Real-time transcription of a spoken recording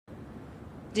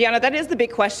Deanna, that is the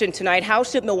big question tonight. How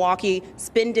should Milwaukee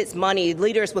spend its money?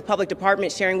 Leaders with public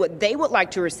departments sharing what they would like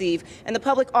to receive, and the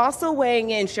public also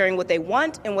weighing in, sharing what they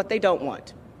want and what they don't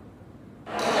want.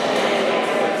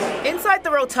 Inside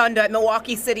the rotunda at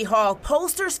Milwaukee City Hall,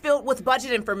 posters filled with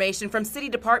budget information from city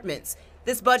departments.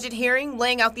 This budget hearing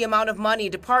laying out the amount of money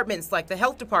departments like the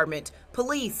health department,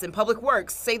 police, and public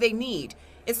works say they need.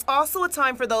 It's also a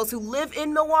time for those who live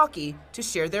in Milwaukee to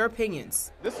share their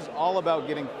opinions. This is all about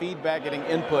getting feedback, getting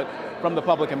input from the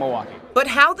public in Milwaukee. But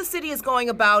how the city is going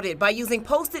about it by using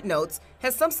Post-it notes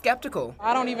has some skeptical.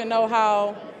 I don't even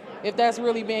know if that's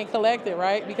really being collected,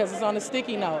 right? Because it's on a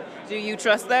sticky note. Do you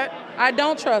trust that? I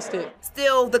don't trust it.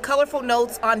 Still, the colorful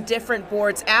notes on different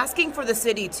boards asking for the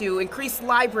city to increase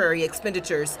library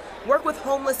expenditures, work with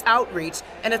homeless outreach,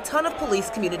 and a ton of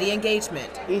police community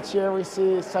engagement. Each year we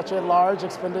see such a large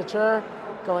expenditure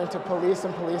going to police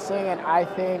and policing, and I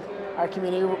think our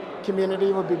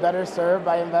community would be better served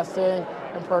by investing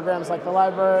in programs like the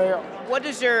library. What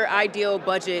does your ideal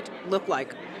budget look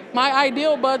like? My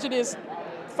ideal budget is,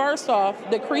 first off,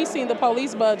 decreasing the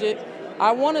police budget.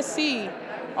 I want to see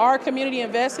our community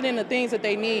invested in the things that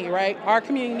they need, right? Our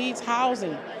community needs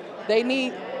housing. They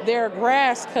need their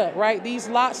grass cut, right? These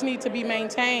lots need to be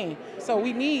maintained. So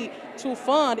we need to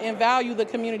fund and value the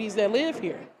communities that live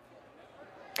here.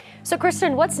 So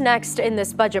Kristen, what's next in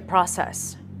this budget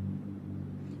process?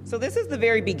 So this is the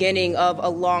very beginning of a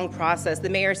long process. The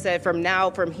mayor said from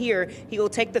here, he will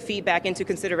take the feedback into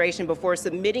consideration before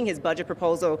submitting his budget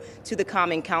proposal to the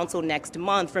Common Council next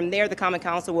month. From there, the Common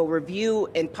Council will review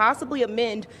and possibly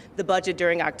amend the budget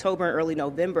during October and early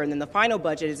November. And then the final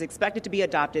budget is expected to be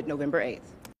adopted November 8th.